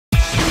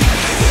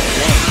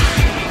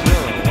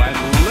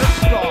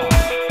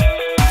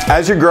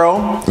As you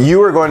grow,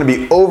 you are going to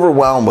be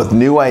overwhelmed with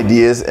new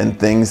ideas and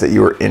things that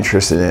you are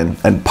interested in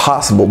and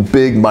possible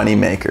big money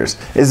makers.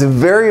 It is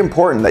very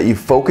important that you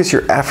focus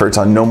your efforts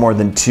on no more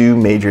than 2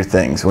 major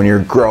things when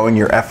you're growing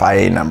your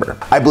FIA number.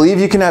 I believe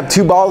you can have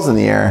 2 balls in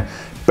the air,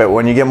 but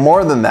when you get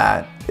more than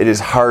that, it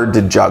is hard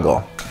to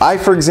juggle. I,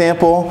 for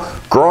example,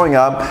 growing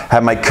up,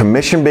 had my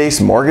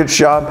commission-based mortgage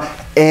job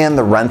and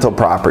the rental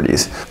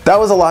properties. That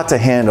was a lot to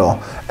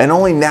handle, and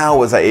only now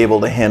was I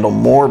able to handle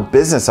more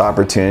business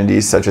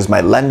opportunities such as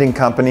my lending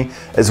company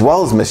as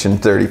well as Mission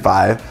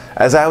 35,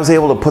 as I was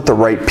able to put the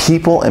right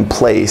people in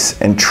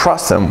place and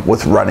trust them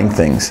with running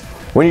things.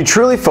 When you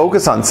truly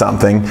focus on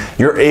something,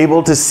 you're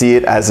able to see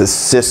it as a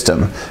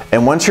system.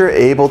 And once you're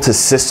able to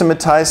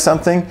systematize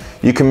something,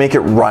 you can make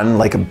it run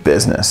like a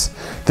business.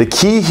 The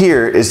key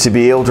here is to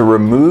be able to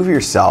remove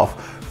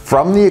yourself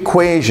from the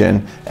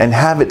equation and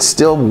have it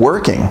still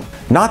working.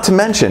 Not to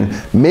mention,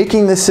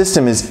 making the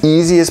system as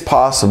easy as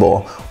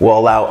possible will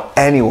allow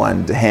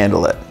anyone to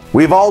handle it.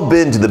 We've all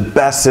been to the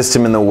best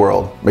system in the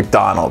world,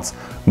 McDonald's.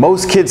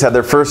 Most kids had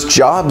their first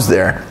jobs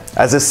there,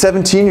 as a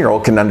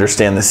 17-year-old can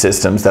understand the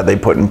systems that they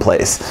put in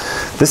place.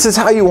 This is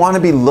how you want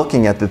to be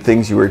looking at the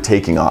things you are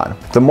taking on.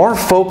 The more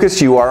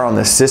focused you are on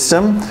the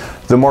system,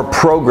 the more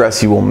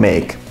progress you will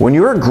make. When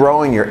you are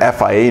growing your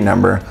FIA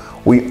number,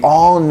 we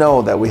all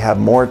know that we have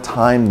more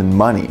time than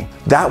money.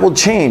 That will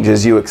change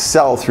as you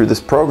excel through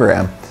this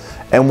program.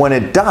 And when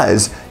it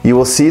does, you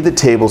will see the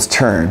tables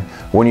turn.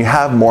 When you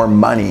have more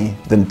money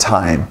than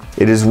time,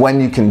 it is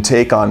when you can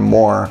take on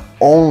more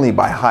only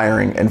by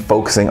hiring and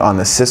focusing on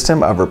the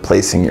system of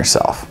replacing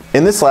yourself.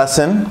 In this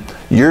lesson,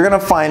 you're gonna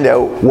find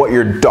out what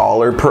your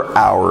dollar per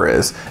hour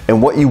is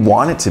and what you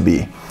want it to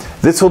be.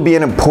 This will be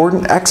an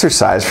important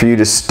exercise for you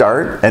to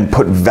start and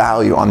put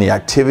value on the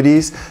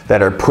activities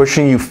that are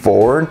pushing you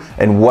forward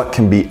and what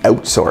can be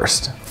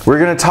outsourced. We're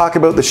going to talk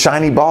about the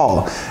shiny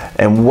ball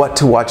and what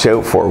to watch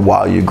out for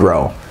while you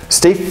grow.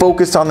 Stay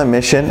focused on the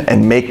mission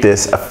and make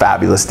this a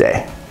fabulous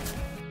day.